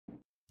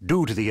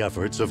Due to the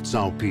efforts of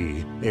Cao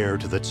Pi, heir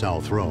to the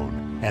Cao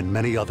throne, and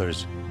many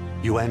others,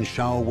 Yuan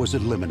Shao was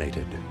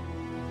eliminated.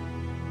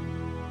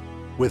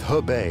 With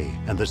Hebei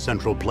and the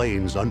Central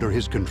Plains under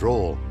his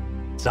control,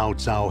 Cao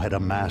Cao had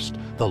amassed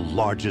the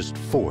largest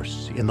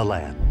force in the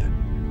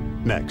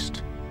land.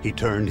 Next, he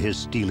turned his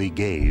steely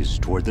gaze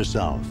toward the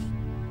south.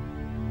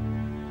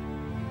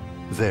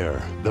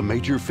 There, the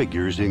major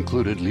figures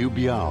included Liu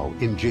Biao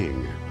in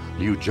Jing,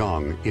 Liu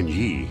Zhang in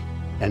Yi,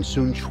 and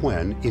Sun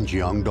Quan in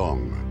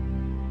Jiangdong.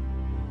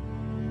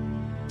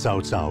 Cao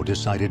Cao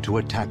decided to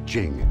attack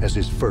Jing as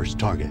his first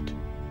target.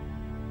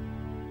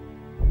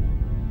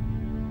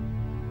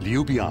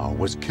 Liu Biao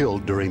was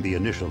killed during the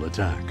initial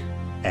attack,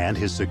 and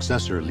his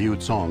successor Liu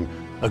Cong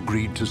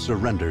agreed to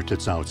surrender to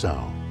Cao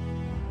Cao.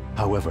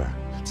 However,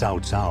 Cao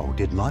Cao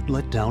did not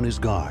let down his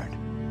guard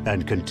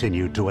and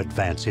continued to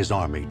advance his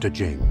army to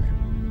Jing.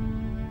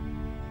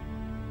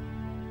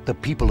 The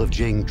people of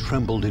Jing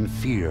trembled in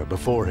fear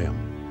before him.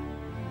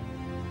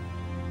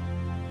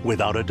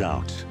 Without a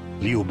doubt,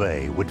 Liu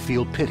Bei would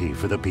feel pity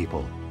for the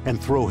people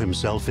and throw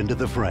himself into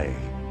the fray.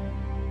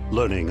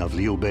 Learning of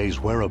Liu Bei's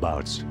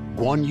whereabouts,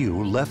 Guan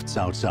Yu left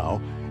Cao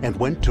Cao and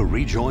went to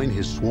rejoin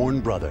his sworn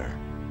brother.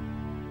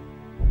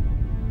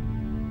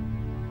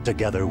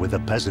 Together with the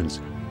peasants,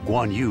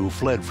 Guan Yu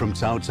fled from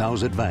Cao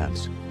Cao's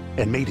advance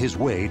and made his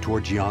way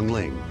toward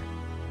Jiangling.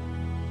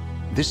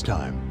 This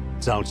time,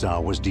 Cao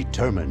Cao was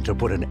determined to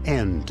put an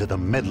end to the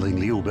meddling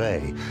Liu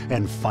Bei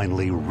and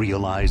finally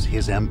realize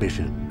his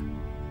ambition.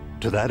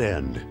 To that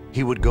end,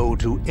 he would go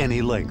to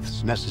any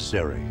lengths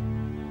necessary.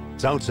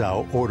 Cao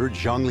Cao ordered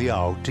Zhang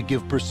Liao to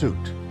give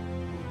pursuit.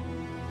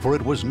 For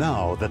it was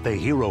now that the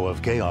hero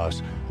of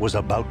chaos was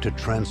about to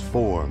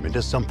transform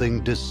into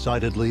something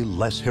decidedly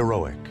less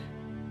heroic.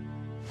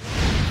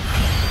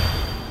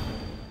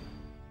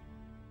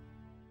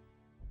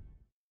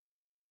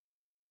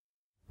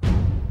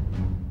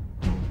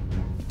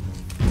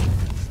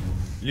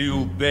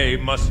 Liu Bei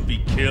must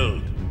be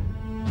killed.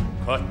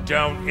 Cut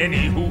down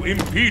any who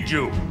impede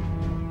you.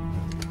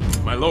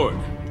 My lord,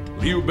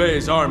 Liu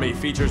Bei's army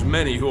features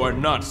many who are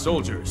not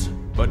soldiers,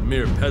 but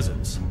mere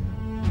peasants.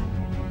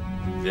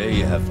 They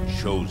have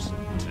chosen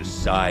to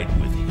side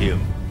with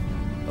him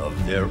of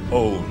their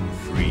own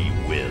free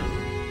will.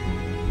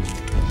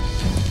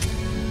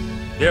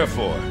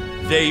 Therefore,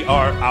 they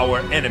are our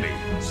enemy.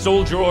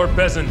 Soldier or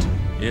peasant,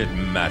 it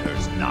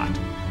matters not.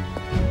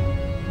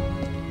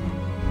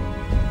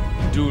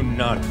 Do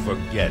not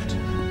forget,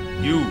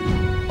 you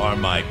are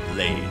my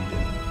blade.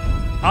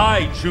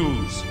 I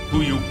choose who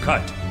you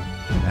cut,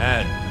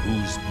 and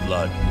whose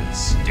blood will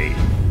stain.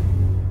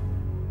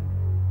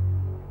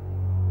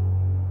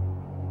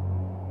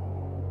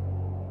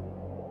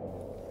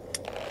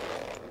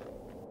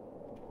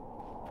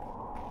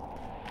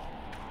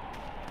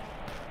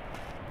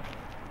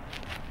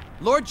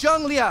 Lord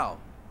Zhang Liao,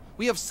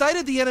 we have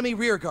sighted the enemy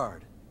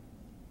rearguard.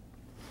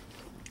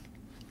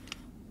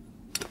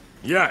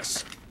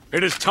 Yes,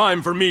 it is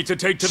time for me to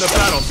take to the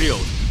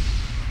battlefield.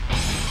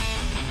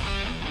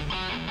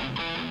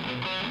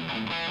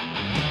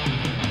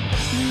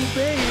 Liu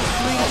Bei is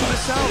fleeing to the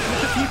south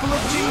with the people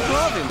of Jing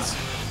province.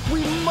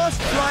 We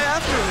must fly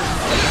after him.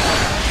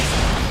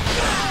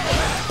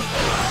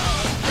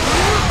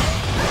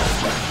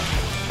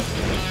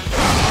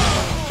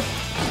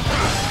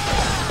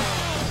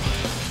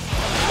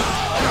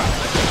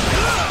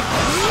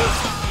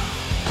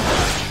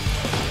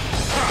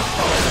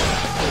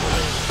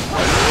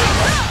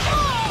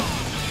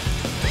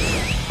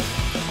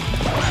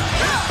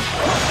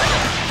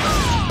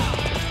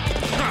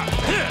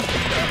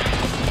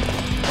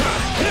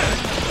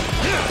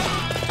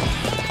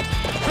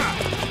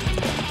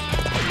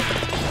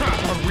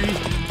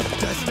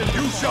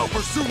 Shall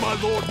pursue my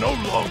lord no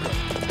longer.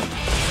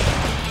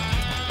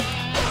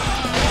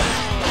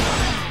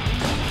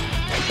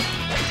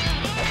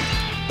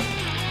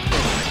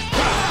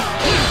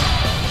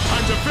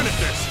 Time to finish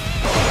this.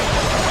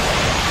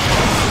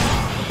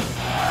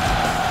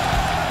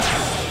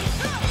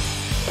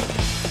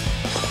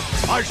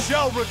 I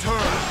shall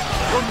return.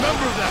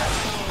 Remember that,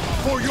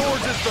 for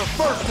yours is the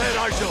first head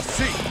I shall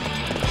see.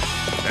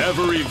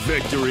 Every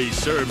victory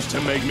serves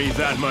to make me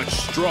that much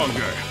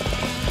stronger.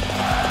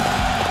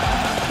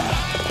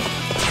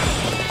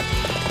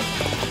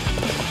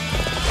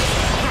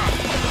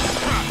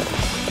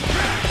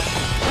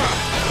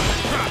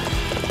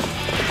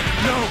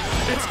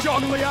 It's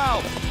Zhang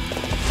Liao!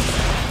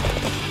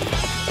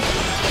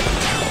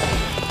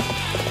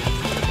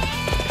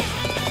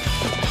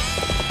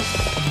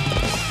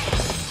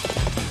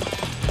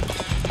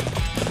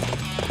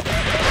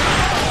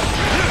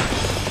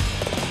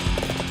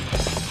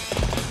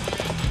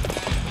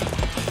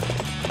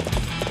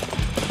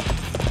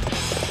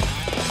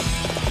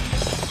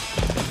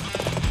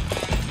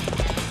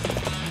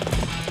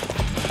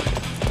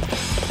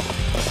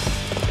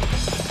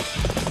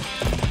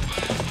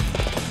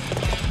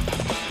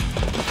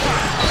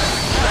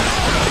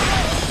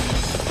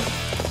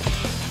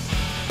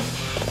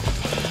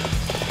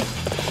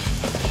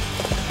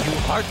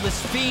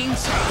 Heartless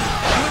fiends! You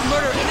would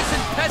murder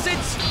innocent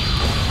peasants!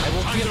 I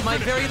will give my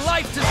very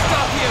life to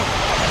stop you!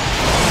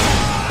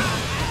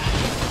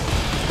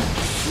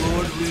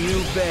 Lord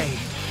Liu Bei,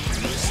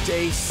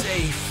 stay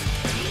safe.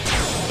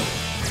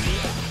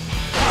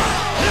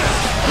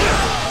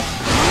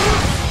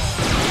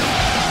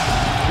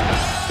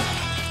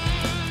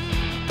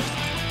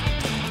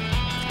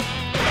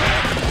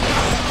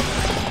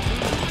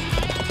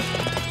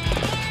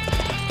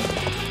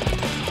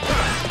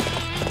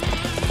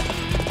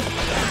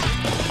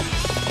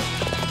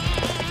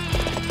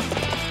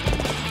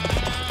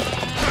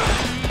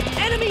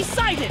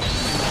 Sighted!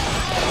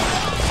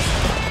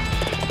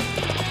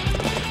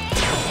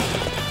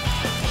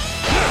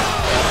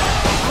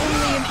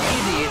 Only an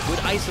idiot would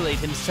isolate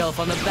himself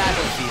on the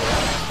battlefield.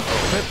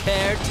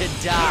 Prepare to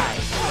die.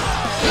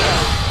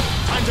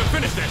 Time to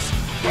finish this!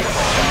 To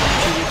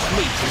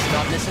retreat is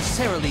not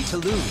necessarily to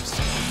lose.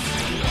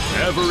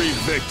 Every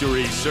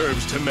victory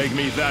serves to make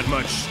me that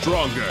much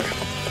stronger.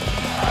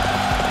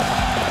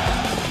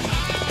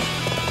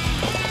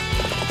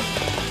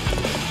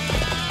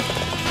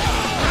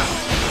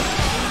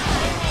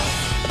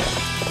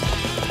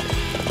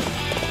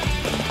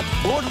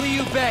 Lord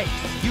Liu Bei,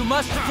 you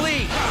must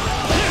flee!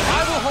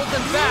 I will hold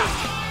them back!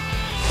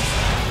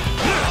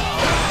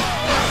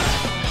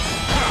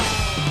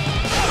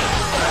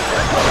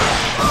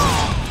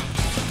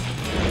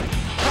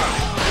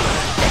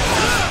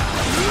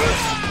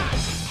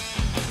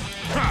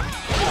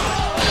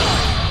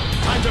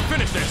 Time to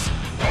finish this!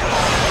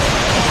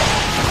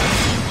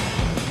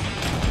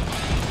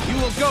 You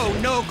will go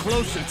no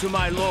closer to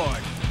my lord.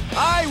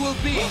 I will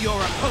be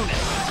your opponent.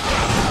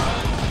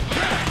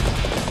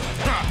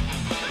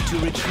 To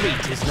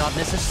retreat is not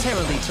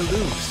necessarily to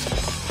lose.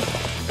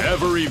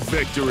 Every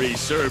victory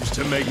serves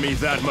to make me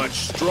that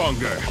much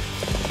stronger.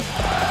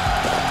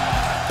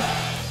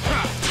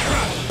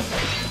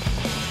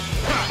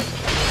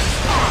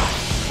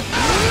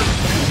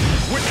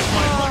 Witness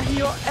my might!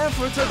 Your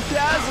efforts are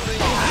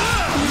dazzling.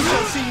 You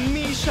shall see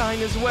me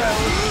shine as well.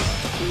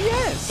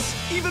 Yes,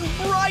 even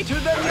brighter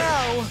than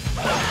now.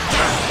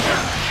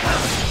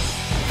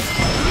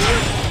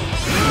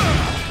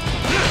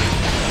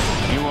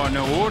 You are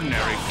no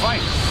ordinary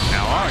fighter,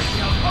 now are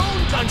you?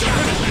 Time to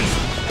finish this!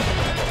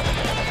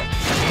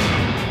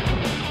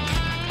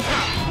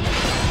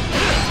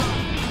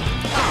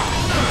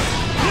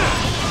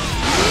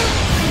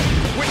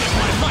 Witness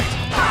my might!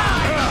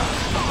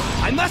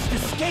 I must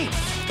escape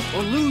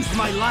or lose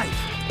my life.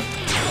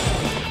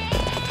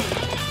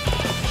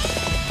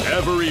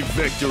 Every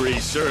victory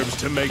serves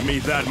to make me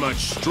that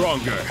much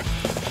stronger.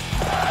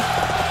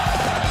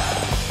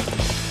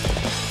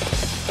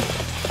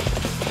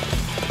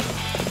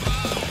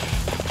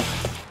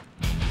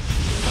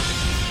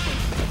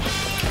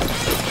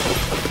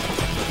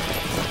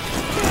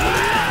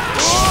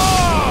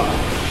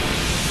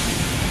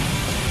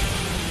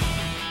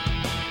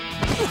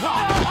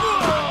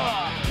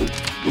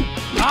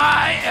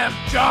 I am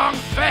Zhang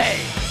Fei.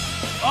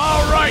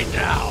 All right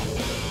now.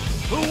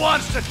 Who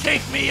wants to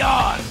take me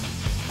on?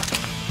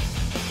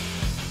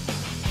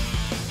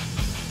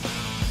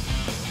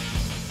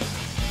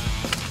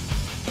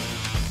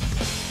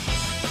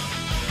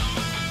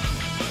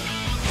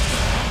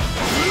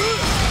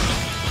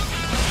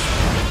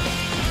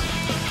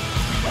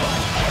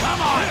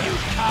 Come on, you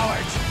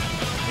cowards.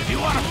 If you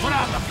want to put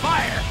out the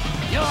fire,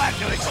 you'll have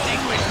to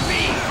extinguish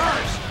me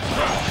first.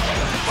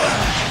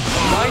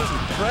 Mighty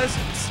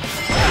presence.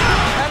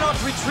 Cannot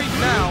retreat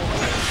now.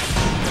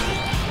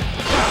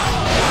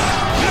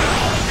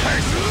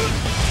 Curse!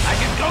 I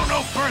can go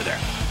no further.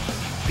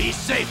 Be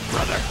safe,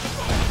 brother.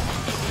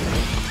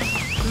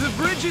 The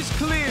bridge is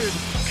cleared.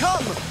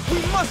 Come,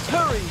 we must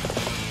hurry.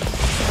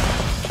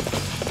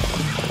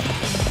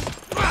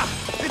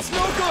 It's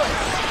no good.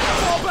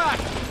 Fall back.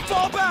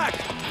 Fall back.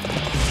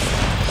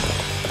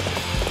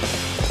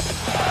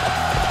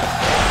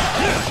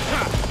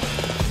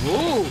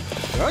 Oh,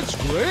 that's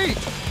great!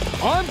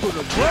 I'm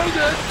gonna try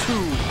that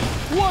too!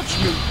 Watch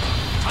me!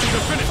 Time to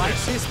finish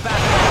this! This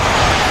battle.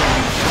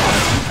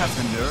 You have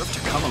the nerve to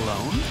come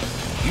alone?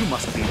 You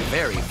must be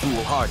very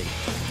foolhardy.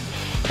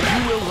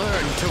 You will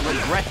learn to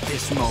regret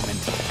this moment.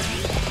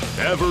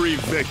 Every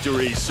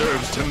victory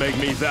serves to make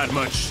me that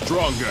much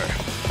stronger.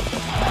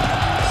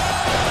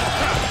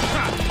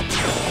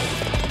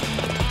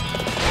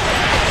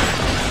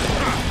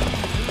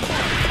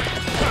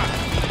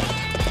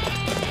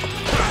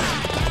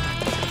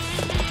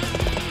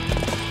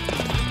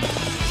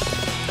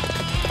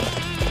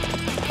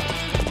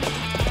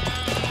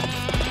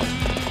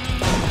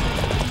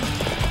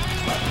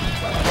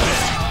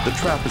 The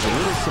trap is a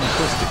little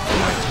simplistic for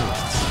my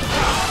tastes,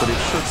 but it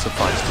should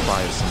suffice to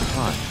buy us some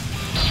time.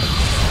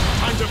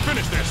 Time to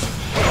finish this!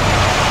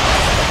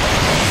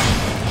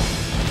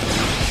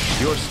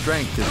 Your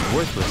strength is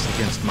worthless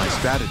against my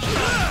strategy.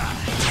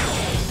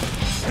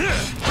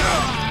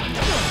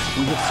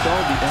 We have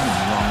stalled the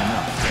enemy long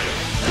enough.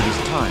 It is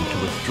time to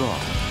withdraw.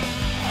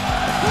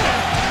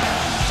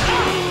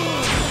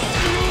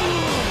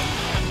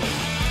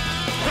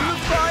 The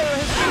fire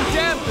has been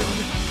dampened.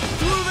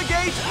 Through the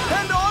gate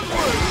and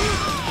onward.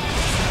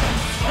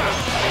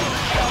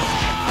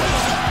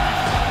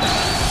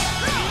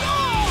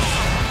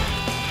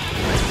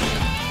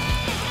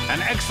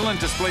 excellent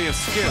display of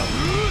skill.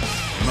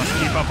 We must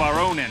keep up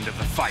our own end of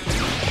the fight.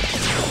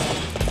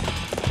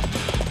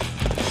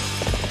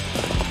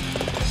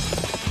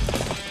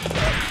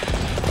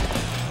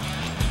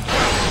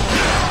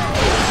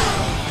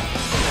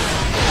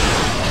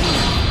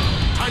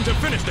 Time to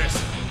finish this!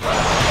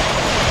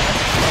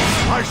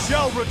 I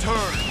shall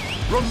return!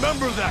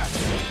 Remember that!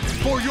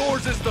 For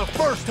yours is the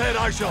first head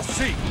I shall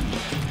seek!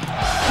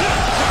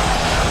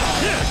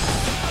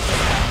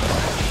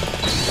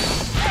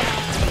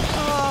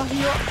 Ah,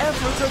 your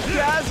efforts are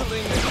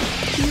dazzling!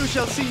 You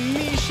shall see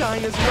me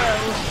shine as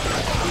well!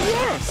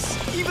 Yes!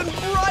 Even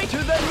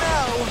brighter than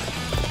now!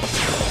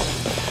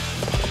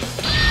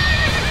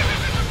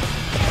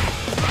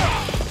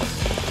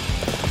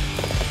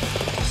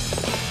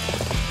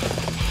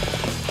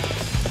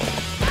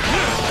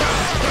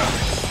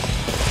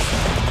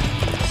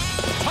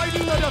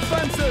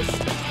 Defenses!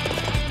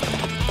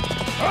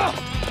 Oh,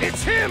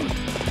 it's him!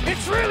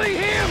 It's really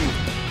him!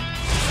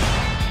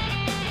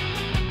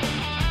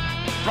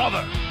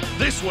 Brother,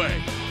 this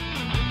way!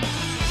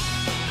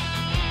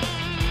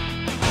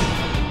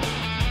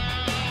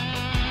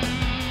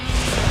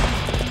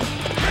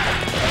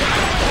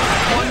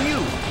 On you!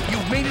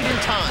 You've made it in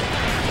time!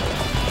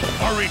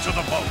 Hurry to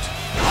the boat!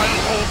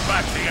 I'll hold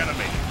back the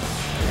enemy!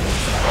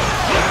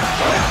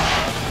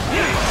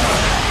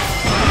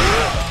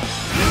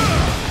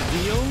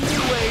 The only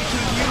way to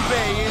Liu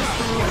Bei is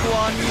through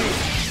Guan Yu.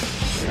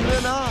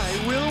 Then I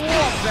will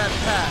walk that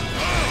path.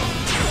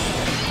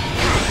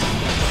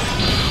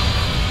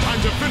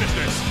 Time to finish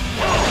this!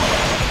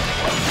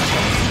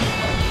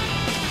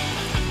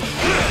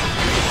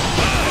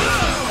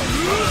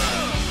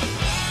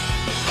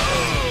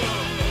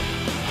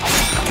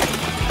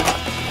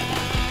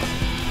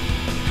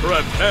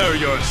 Prepare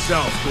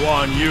yourself,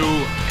 Guan Yu.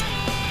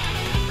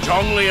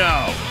 Zhang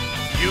Liao,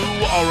 you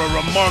are a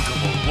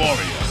remarkable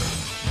warrior.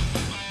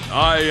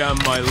 I am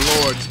my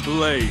lord's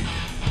blade.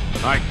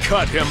 I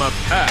cut him a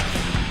path.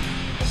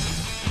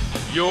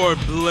 Your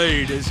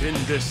blade is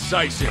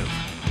indecisive.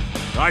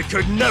 I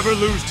could never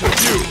lose to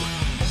you.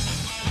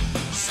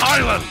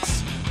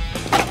 Silence!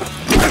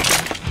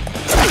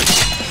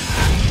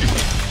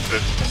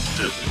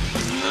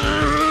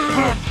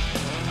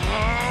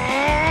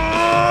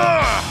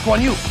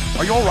 Guan Yu,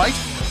 are you all right?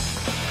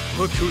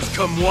 Look who's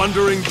come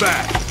wandering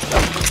back.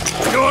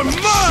 You're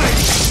mine!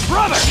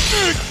 Brother!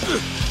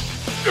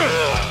 You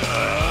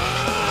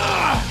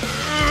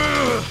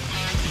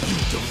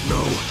don't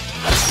know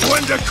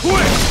when to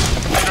quit!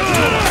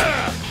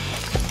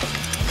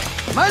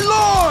 My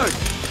lord!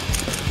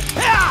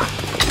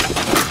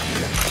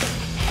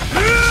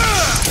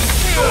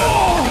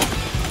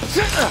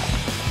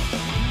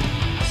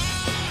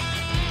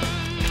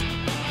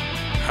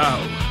 How?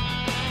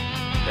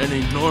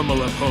 Any normal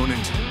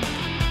opponent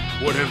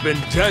would have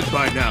been dead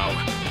by now.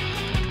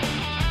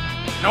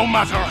 No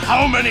matter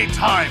how many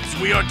times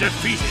we are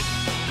defeated,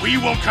 we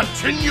will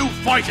continue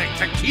fighting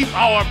to keep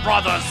our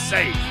brothers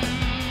safe.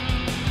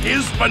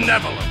 His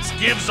benevolence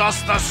gives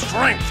us the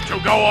strength to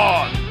go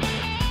on.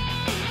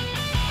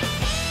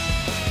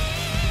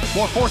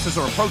 More forces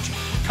are approaching.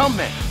 Come,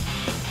 men.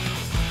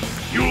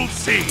 You'll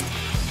see.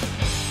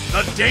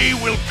 The day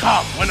will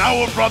come when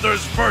our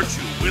brother's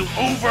virtue will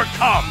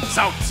overcome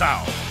Cao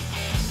Cao.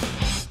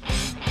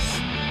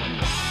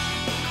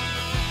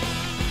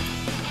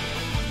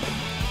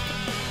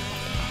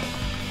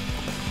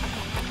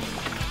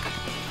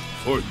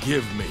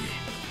 Forgive me,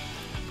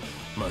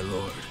 my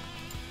lord.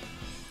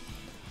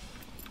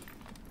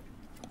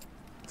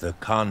 The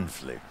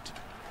conflict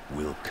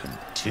will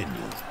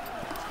continue.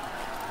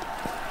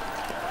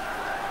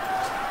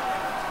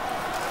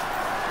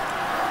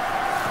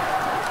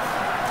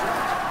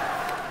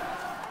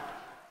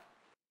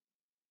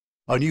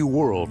 A new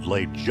world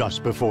lay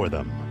just before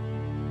them.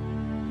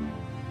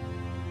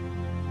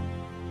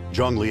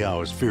 Zhang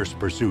Liao's fierce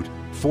pursuit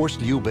forced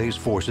Liu Bei's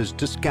forces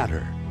to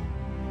scatter.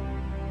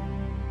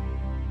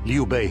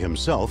 Liu Bei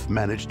himself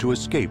managed to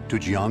escape to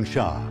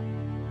Jiangsha.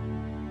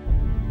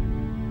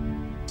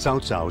 Cao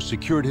Cao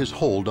secured his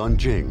hold on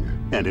Jing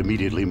and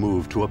immediately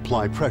moved to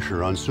apply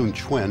pressure on Sun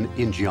Quan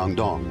in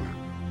Jiangdong.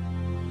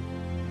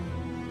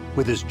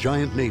 With his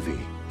giant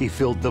navy, he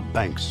filled the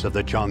banks of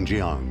the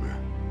Changjiang.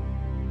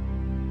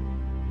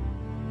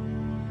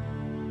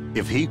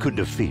 If he could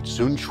defeat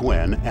Sun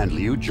Quan and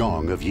Liu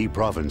Zhong of Yi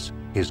Province,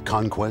 his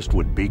conquest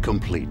would be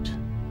complete.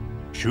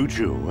 Xu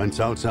Chu and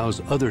Cao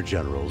Cao's other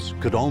generals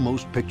could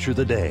almost picture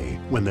the day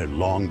when their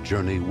long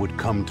journey would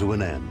come to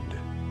an end.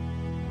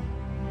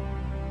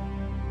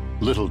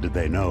 Little did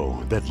they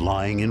know that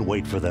lying in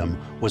wait for them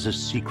was a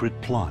secret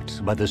plot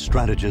by the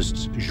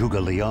strategists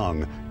Zhuge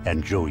Liang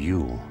and Zhou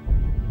Yu.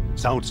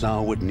 Cao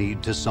Cao would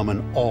need to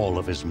summon all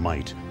of his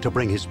might to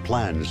bring his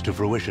plans to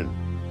fruition.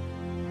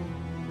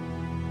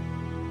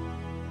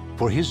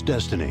 For his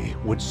destiny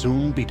would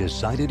soon be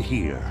decided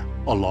here,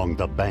 along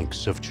the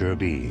banks of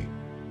Zhebi.